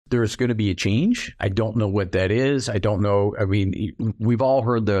there's going to be a change. I don't know what that is. I don't know. I mean, we've all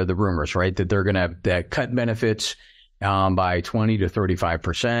heard the rumors, right? That they're going to cut benefits by 20 to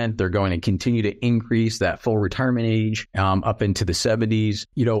 35%. They're going to continue to increase that full retirement age up into the 70s.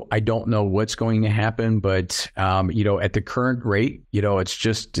 I don't know what's going to happen, but at the current rate, it's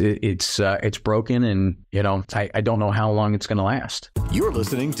just it's broken, and I don't know how long it's going to last. You're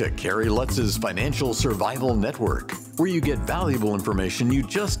listening to Kerry Lutz's Financial Survival Network, where you get valuable information you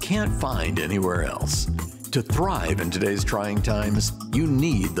just can't find anywhere else. To thrive in today's trying times, you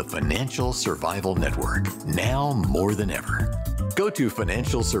need the Financial Survival Network, now more than ever. Go to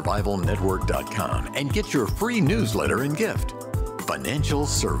financialsurvivalnetwork.com and get your free newsletter and gift. Financial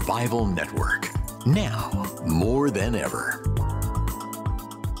Survival Network, now more than ever.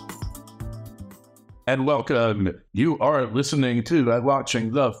 And welcome. You are listening to and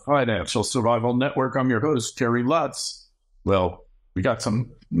watching the Financial Survival Network. I'm your host, Kerry Lutz. Well, we got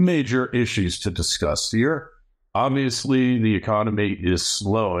some major issues to discuss here. Obviously, the economy is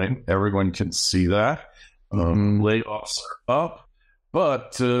slowing. Everyone can see that. Layoffs are up.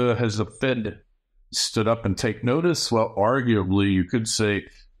 But has the Fed stood up and take notice? Well, arguably, you could say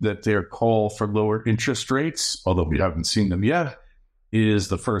that their call for lower interest rates, although we haven't seen them yet, is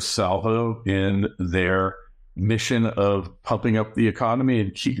the first salvo in their mission of pumping up the economy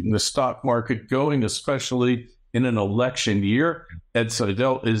and keeping the stock market going, especially in an election year. Ed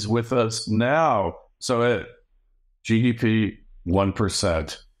Siddell is with us now. So Ed, GDP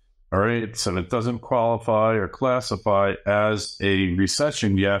 1%. All right. So it doesn't qualify or classify as a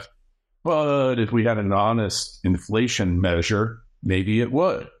recession yet. But if we had an honest inflation measure, maybe it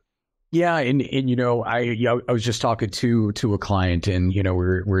would. Yeah, and I was just talking to a client, and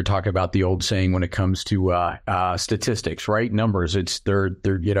we're talking about the old saying when it comes to statistics, right? Numbers. It's there's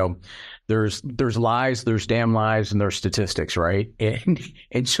lies, there's damn lies, and there's statistics, right?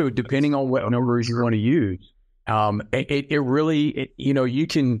 And so depending on what numbers you want to use, it really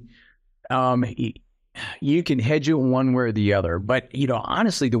you can hedge it one way or the other. But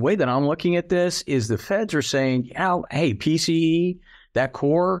honestly, the way that I'm looking at this is the Feds are saying, hey, PCE, that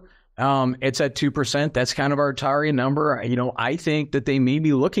core. It's at 2%. That's kind of our target number. I think that they may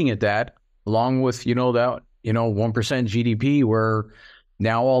be looking at that along with, that 1% GDP, where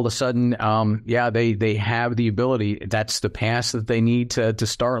now all of a sudden, they have the ability. That's the pass that they need to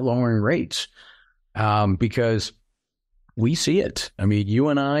start lowering rates, because we see it. I mean, you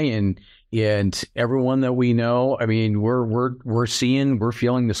and I and everyone that we know. I mean, we're feeling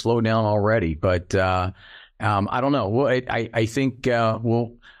the slowdown already. But I don't know. Well, I think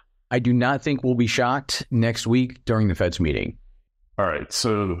I do not think we'll be shocked next week during the Fed's meeting. All right.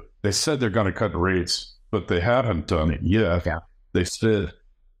 So they said they're going to cut rates, but they haven't done it yet. Yeah. They said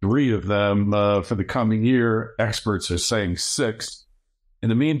 3 of them for the coming year. Experts are saying 6. In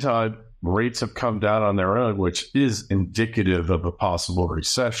the meantime, rates have come down on their own, which is indicative of a possible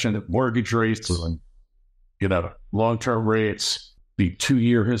recession. Mortgage rates, long-term rates. The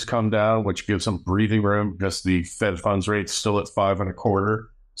 2-year has come down, which gives them breathing room because the Fed funds rate's still at 5.25%.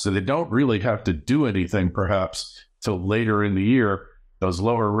 So they don't really have to do anything, perhaps, till later in the year. Those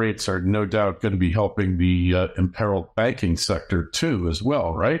lower rates are no doubt going to be helping the imperiled banking sector too, as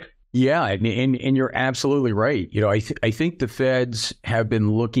well, right? Yeah, and you're absolutely right. I think the Feds have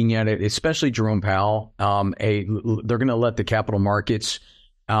been looking at it, especially Jerome Powell. They're going to let the capital markets,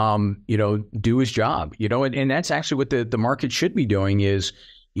 do his job. And that's actually what the market should be doing is,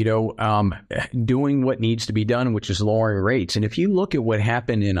 doing what needs to be done, which is lowering rates. And if you look at what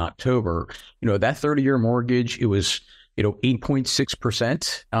happened in October, that 30-year mortgage, it was,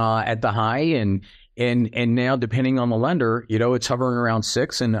 8.6% at the high. And now, depending on the lender, it's hovering around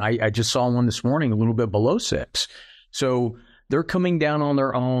 6. And I just saw one this morning a little bit below 6. So they're coming down on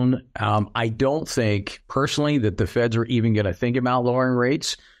their own. I don't think personally that the Feds are even going to think about lowering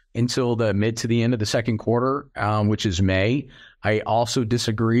rates until the mid to the end of the second quarter, which is May. I also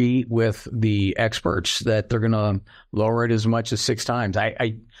disagree with the experts that they're going to lower it as much as 6 times.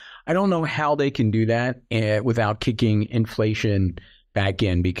 I don't know how they can do that without kicking inflation back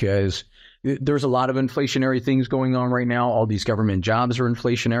in, because there's a lot of inflationary things going on right now. All these government jobs are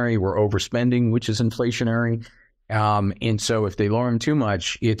inflationary. We're overspending, which is inflationary. And so if they lower them too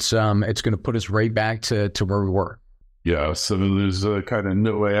much, it's going to put us right back to where we were. Yeah, so there's kind of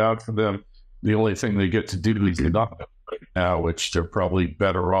no way out for them. The only thing they get to do is nothing right now, which they're probably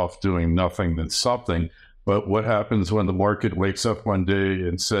better off doing nothing than something. But what happens when the market wakes up one day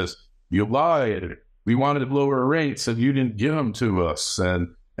and says, you lied, we wanted lower rates and you didn't give them to us?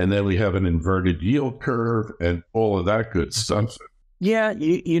 And then we have an inverted yield curve and all of that good stuff. Yeah,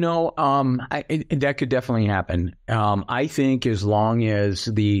 that could definitely happen. I think as long as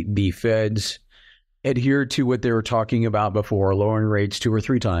the Feds adhere to what they were talking about before, lowering rates 2 or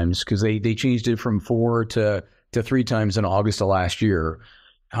 3 times, because they changed it from 4 to 3 times in August of last year.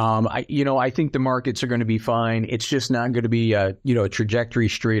 I think the markets are going to be fine. It's just not going to be a trajectory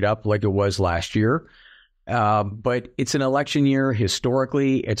straight up like it was last year. But it's an election year.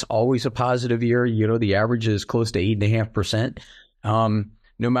 Historically, it's always a positive year. The average is close to 8.5%.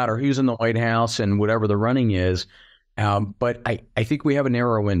 No matter who's in the White House and whatever the running is. But I think we have a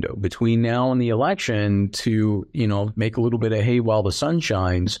narrow window between now and the election to, make a little bit of hay while the sun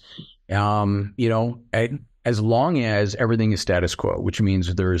shines. As long as everything is status quo, which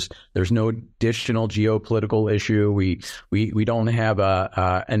means there's no additional geopolitical issue. We don't have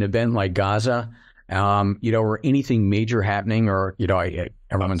an event like Gaza, or anything major happening, or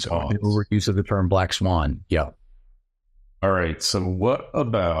everyone's overuse of the term black swan. Yeah. All right. So what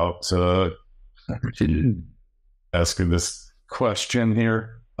about asking this question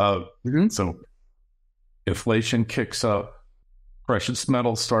here? So inflation kicks up, precious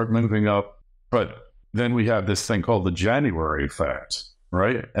metals start moving up, but then we have this thing called the January effect,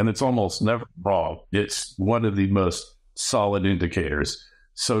 right? And it's almost never wrong. It's one of the most solid indicators.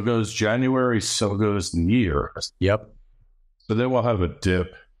 So goes January, so goes the year. Yep. So then we'll have a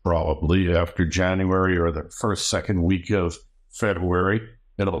dip probably after January or the first, second week of February.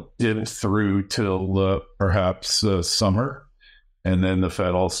 It'll dip through till perhaps summer. And then the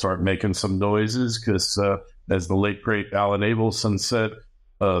Fed will start making some noises because as the late, great Alan Abelson said,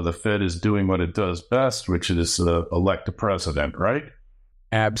 the Fed is doing what it does best, which is elect a president, right?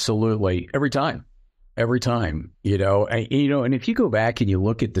 Absolutely. Every time. And if you go back and you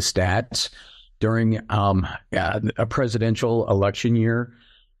look at the stats during a presidential election year,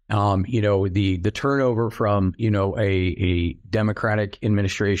 the turnover from, a Democratic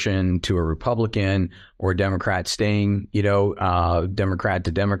administration to a Republican, or a Democrat staying, Democrat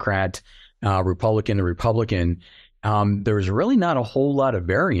to Democrat, Republican to Republican, there's really not a whole lot of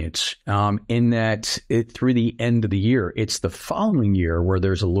variance in that through the end of the year. It's the following year where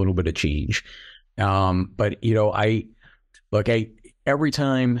there's a little bit of change. But every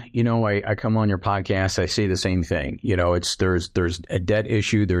time, I come on your podcast, I say the same thing. There's a debt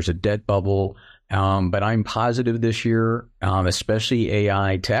issue, there's a debt bubble. But I'm positive this year, especially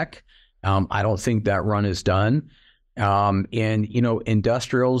AI tech. I don't think that run is done.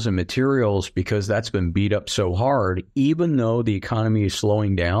 Industrials and materials, because that's been beat up so hard, even though the economy is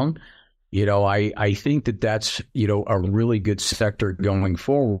slowing down, I think that's, a really good sector going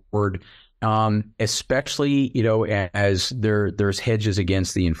forward. Especially, as there's hedges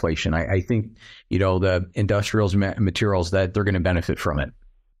against the inflation. I think, the industrials and materials, that they're going to benefit from it.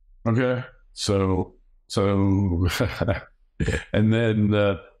 Okay. So, and then,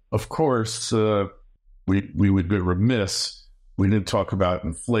 of course, we would be remiss. We didn't talk about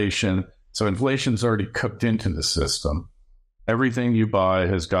inflation. So inflation's already cooked into the system. Everything you buy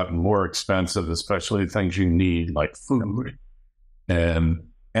has gotten more expensive, especially things you need like food and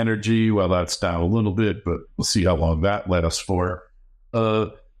energy. Well, that's down a little bit, but we'll see how long that led us for.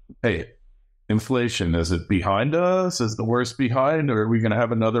 Hey, inflation, is it behind us? Is the worst behind, or are we going to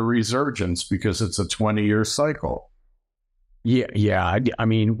have another resurgence because it's a 20-year cycle? Yeah. I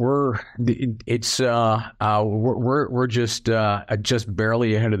mean, we're just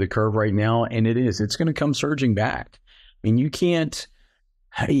barely ahead of the curve right now, and it's going to come surging back. I mean, you can't,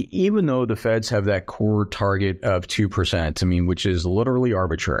 even though the Feds have that core target of 2%, I mean, which is literally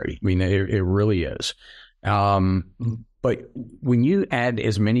arbitrary. I mean, it really is. But when you add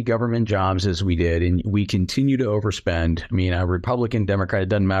as many government jobs as we did, and we continue to overspend, I mean, a Republican, Democrat, it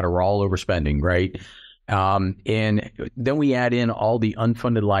doesn't matter. We're all overspending, right? And then we add in all the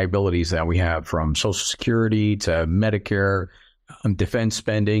unfunded liabilities that we have, from Social Security to Medicare, defense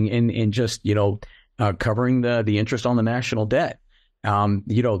spending, and just, covering the interest on the national debt.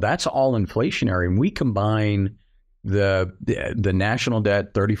 That's all inflationary. And we combine the national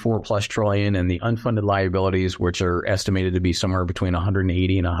debt, 34 plus trillion, and the unfunded liabilities, which are estimated to be somewhere between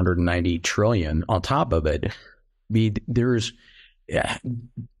 180 and 190 trillion on top of it. That's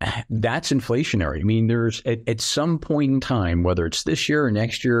inflationary. I mean, there's at some point in time, whether it's this year or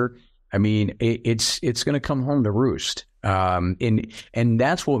next year, I mean, it's going to come home to roost. And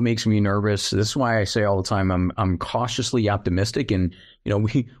that's what makes me nervous. This is why I say all the time, I'm cautiously optimistic. And,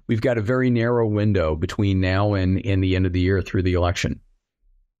 we've got a very narrow window between now and the end of the year through the election.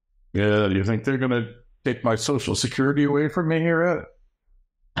 Yeah. Do you think they're going to take my Social Security away from me here, Ed?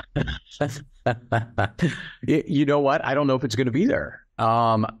 You know what? I don't know if it's going to be there.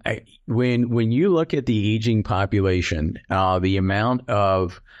 When you look at the aging population, the amount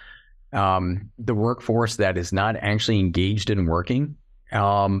of the workforce that is not actually engaged in working,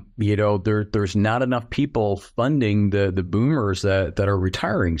 there's not enough people funding the boomers that are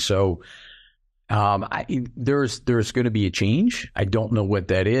retiring. So there's going to be a change. I don't know what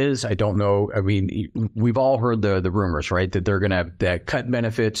that is. I don't know. I mean, we've all heard the rumors, right? That they're going to cut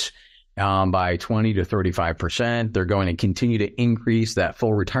benefits by 20 to 35%. They're going to continue to increase that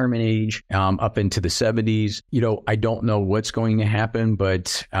full retirement age up into the 70s. I don't know what's going to happen,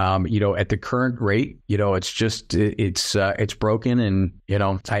 but at the current rate, it's broken, and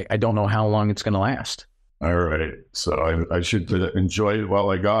I don't know how long it's going to last. All right, so I should enjoy it while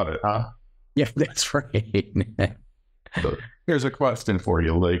I got it, huh? Yeah, that's right. So here's a question for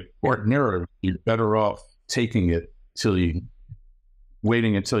you. Like, ordinarily, you're better off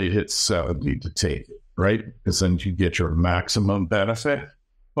waiting until you hit 70 to take it, right? Because then you get your maximum benefit.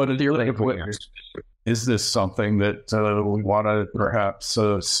 But is this something that we want to perhaps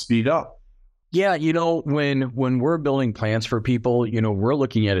speed up? Yeah, when we're building plans for people, we're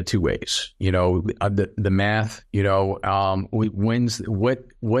looking at it two ways. The math,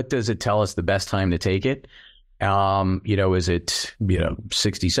 what does it tell us the best time to take it? Is it,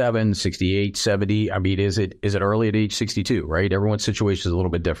 67, 68, 70? I mean, is it early at age 62, right? Everyone's situation is a little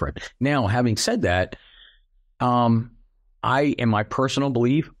bit different. Now, having said that, in my personal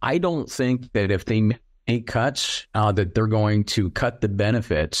belief, I don't think that if they make cuts, that they're going to cut the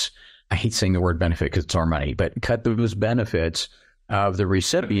benefits. I hate saying the word benefit because it's our money, but cut those benefits of the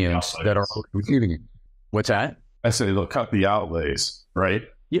recipients that are receiving it. What's that? I say they'll cut the outlays, right?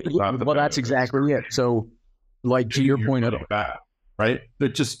 Yeah, well, that's exactly it. So, like, to your point, back, right? They're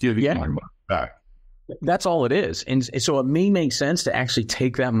just giving your money back. That's all it is. And so it may make sense to actually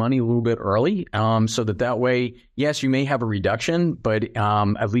take that money a little bit early, so that way, yes, you may have a reduction, but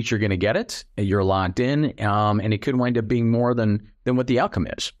at least you're going to get it. You're locked in, and it could wind up being more than what the outcome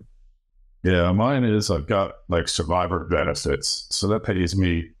is. Yeah, mine is I've got like survivor benefits. So that pays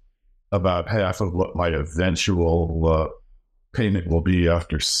me about half of what my eventual payment will be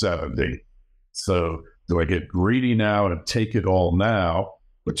after 70. So do I get greedy now and take it all now,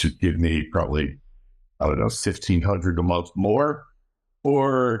 which would give me probably, I don't know, $1,500 a month more,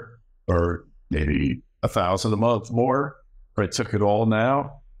 or maybe $1,000 a month more if I took it all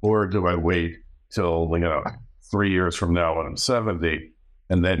now? Or do I wait till 3 years from now when I'm 70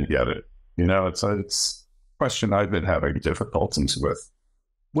 and then get it? It's a question I've been having difficulties with.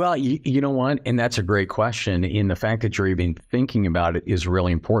 Well, you know what? And that's a great question. And the fact that you're even thinking about it is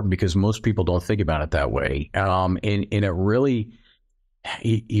really important, because most people don't think about it that way. And it really,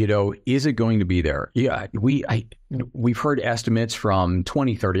 is it going to be there? Yeah, we've heard estimates from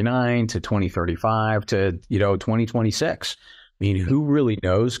 2039 to 2035 to 2026. I mean, who really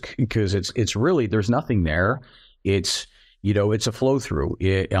knows? Because it's really, there's nothing there. It's a flow through.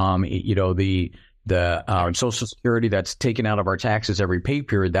 The Social Security that's taken out of our taxes every pay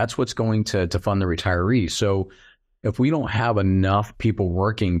period, that's what's going to fund the retirees. So if we don't have enough people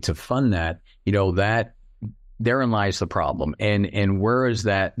working to fund that, that therein lies the problem. And where is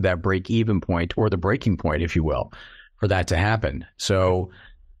that break even point, or the breaking point, if you will, for that to happen? So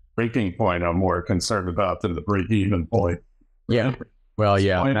breaking point I'm more concerned about than the break even point. Yeah. Well,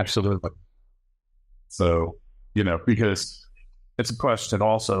 yeah, absolutely. So, because it's a question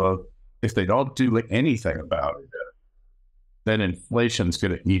also of, if they don't do anything about it, then inflation's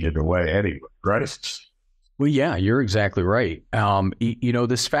going to eat it away anyway, right? Well, yeah, you're exactly right.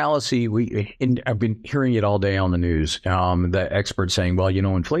 This fallacy, I've been hearing it all day on the news, the experts saying, well,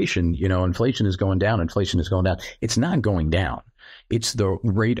 inflation is going down. Inflation is going down. It's not going down. It's the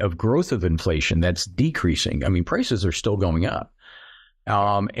rate of growth of inflation that's decreasing. I mean, prices are still going up.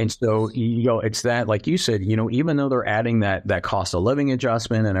 And so, it's that, like you said, even though they're adding that cost of living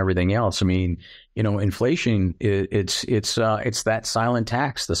adjustment and everything else, I mean, inflation, it's that silent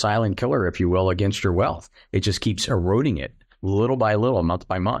tax, the silent killer, if you will, against your wealth. It just keeps eroding it little by little, month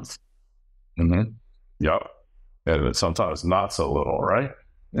by month. Mm-hmm. Yep. And sometimes not so little, right?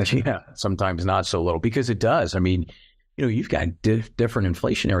 Yeah, sometimes not so little, because it does. I mean, you've got different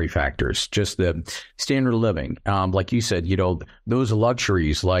inflationary factors, just the standard of living. Like you said, those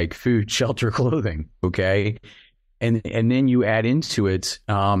luxuries like food, shelter, clothing. Okay. And then you add into it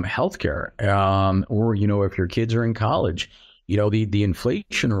healthcare, or, if your kids are in college, the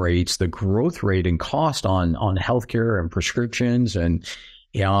inflation rates, the growth rate and cost on healthcare and prescriptions and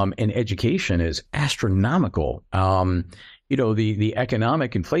education is astronomical. The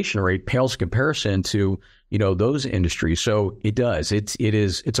economic inflation rate pales in comparison to those industries. So it does. It's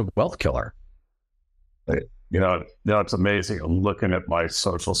a wealth killer. It's amazing. I'm looking at my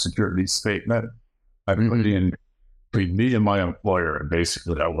Social Security statement. I put in between me and my employer, and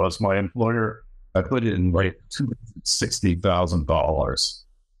basically I was my employer. I put in like $260,000,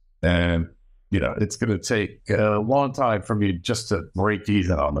 and it's going to take a long time for me just to break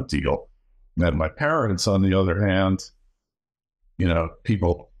even on the deal. And my parents, on the other hand,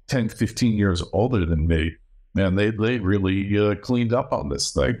 people 10, 15 years older than me, man, they really cleaned up on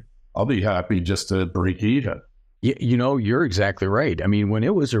this thing. I'll be happy just to break even. You're exactly right. I mean, when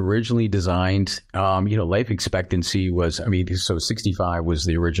it was originally designed, life expectancy was, so 65 was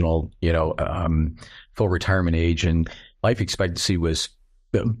the original, full retirement age, and life expectancy was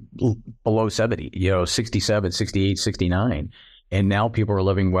below 70, 67, 68, 69. And now people are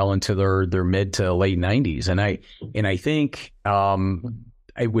living well into their mid to late 90s. And I think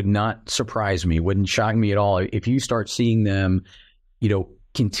it would not surprise me, wouldn't shock me at all if you start seeing them,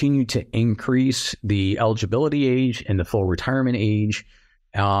 continue to increase the eligibility age and the full retirement age,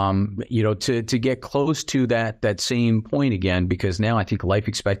 to get close to that same point again, because now I think life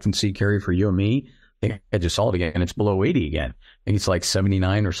expectancy, Kerry, for you and me, I think I just saw it again, and it's below 80 again. I think it's like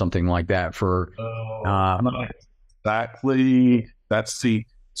 79 or something like that for... Not exactly.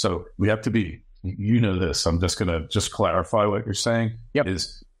 So we have to be, this. I'm just going to clarify what you're saying. Yep.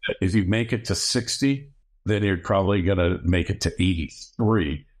 Is if you make it to 60, then you're probably going to make it to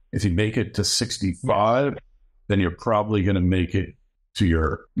 83. If you make it to 65, then you're probably going to make it to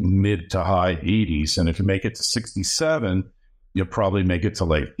your mid to high 80s. And if you make it to 67, you'll probably make it to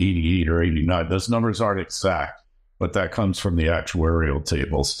like 88 or 89. Those numbers aren't exact, but that comes from the actuarial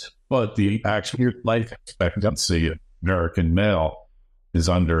tables. But the actual life expectancy of American male is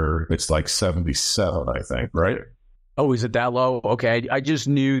it's like 77, I think, right? Oh, is it that low? Okay, I just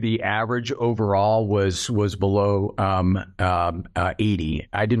knew the average overall was below 80.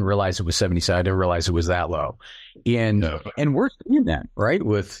 I didn't realize it was 77. I didn't realize it was that low, and we're seeing that, right,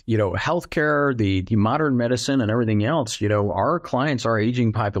 with healthcare, the modern medicine, and everything else. Our clients, our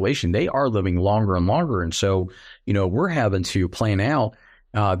aging population, they are living longer and longer, and so we're having to plan out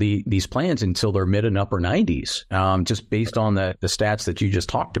these plans until their mid and upper 90s, just based on the stats that you just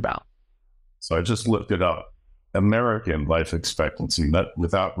talked about. So I just looked it up. American life expectancy,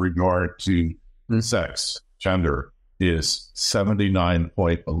 without regard to sex, gender, is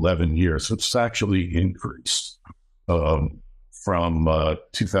 79.11 years, which is actually increased from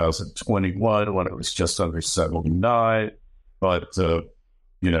 2021 when it was just under 79. But,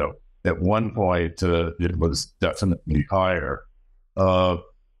 at one point it was definitely higher.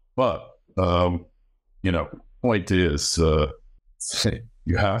 Point is,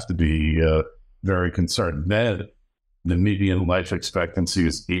 you have to be very concerned. Then the median life expectancy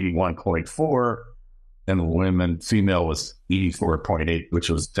is 81.4, and female was 84.8, which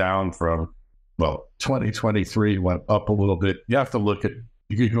was down from, 2023 went up a little bit. You have to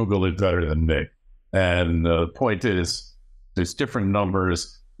you can Google it better than me. And the point is, there's different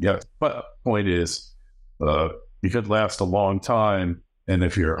numbers. Yeah, but point is, you could last a long time. And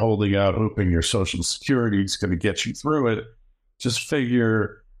if you're holding out, hoping your Social Security is going to get you through it, just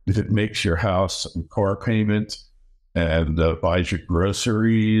figure if it makes your house and car payment and buys your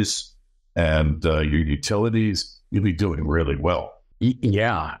groceries and your utilities, you'll be doing really well.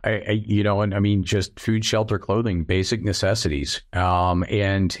 Yeah. Just food, shelter, clothing, basic necessities. At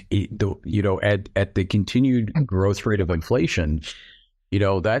the continued growth rate of inflation,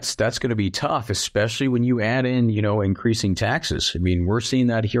 that's going to be tough, especially when you add in, increasing taxes. I mean, we're seeing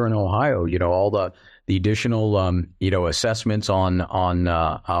that here in Ohio, all the additional, assessments on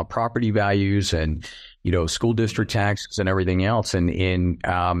property values and, school district taxes and everything else. And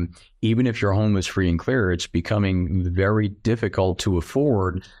even if your home is free and clear, it's becoming very difficult to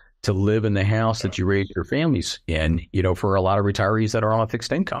afford to live in the house that you raised your families in, for a lot of retirees that are on a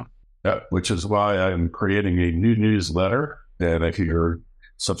fixed income. Yeah, which is why I'm creating a new newsletter. And if you're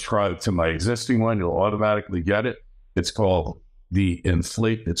subscribed to my existing one, you'll automatically get it. It's called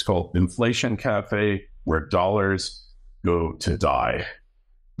Inflation Cafe, where dollars go to die.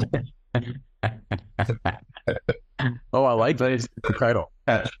 Oh, I like that. It's the title.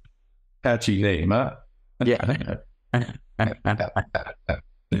 Catchy name, huh? Yeah.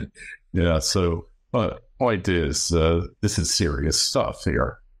 Yeah. So, point is, this is serious stuff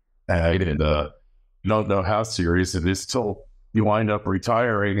here, and you don't know how serious it is till you wind up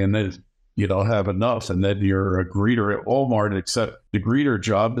retiring, and then you don't have enough, and then you're a greeter at Walmart, except the greeter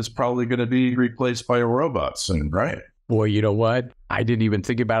job is probably going to be replaced by a robot soon, right? Boy, you know what? I didn't even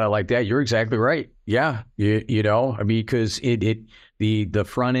think about it like that. You're exactly right. Yeah. Because the the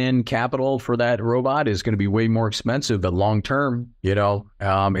front end capital for that robot is going to be way more expensive, but long term,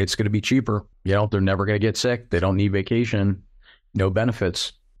 it's going to be cheaper. They're never going to get sick. They don't need vacation, no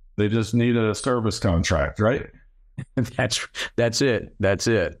benefits. They just need a service contract, right? That's it.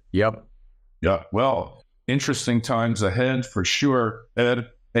 Yep. Yeah. Well, interesting times ahead for sure. Ed,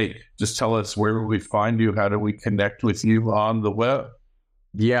 hey, just tell us where we find you. How do we connect with you on the web?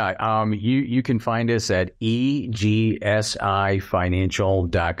 Yeah, you can find us at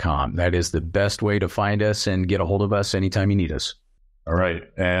egsifinancial.com. That is the best way to find us and get a hold of us anytime you need us. All right.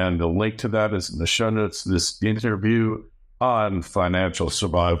 And the link to that is in the show notes, this interview on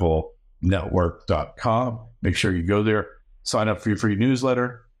financialsurvivalnetwork.com. Make sure you go there, sign up for your free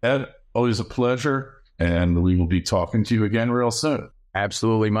newsletter. Ed, always a pleasure. And we will be talking to you again real soon.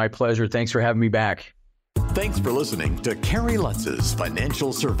 Absolutely. My pleasure. Thanks for having me back. Thanks for listening to Kerry Lutz's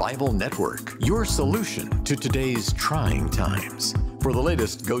Financial Survival Network, your solution to today's trying times. For the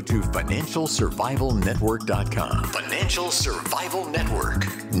latest, go to financialsurvivalnetwork.com. Financial Survival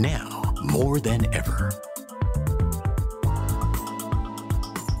Network, now more than ever.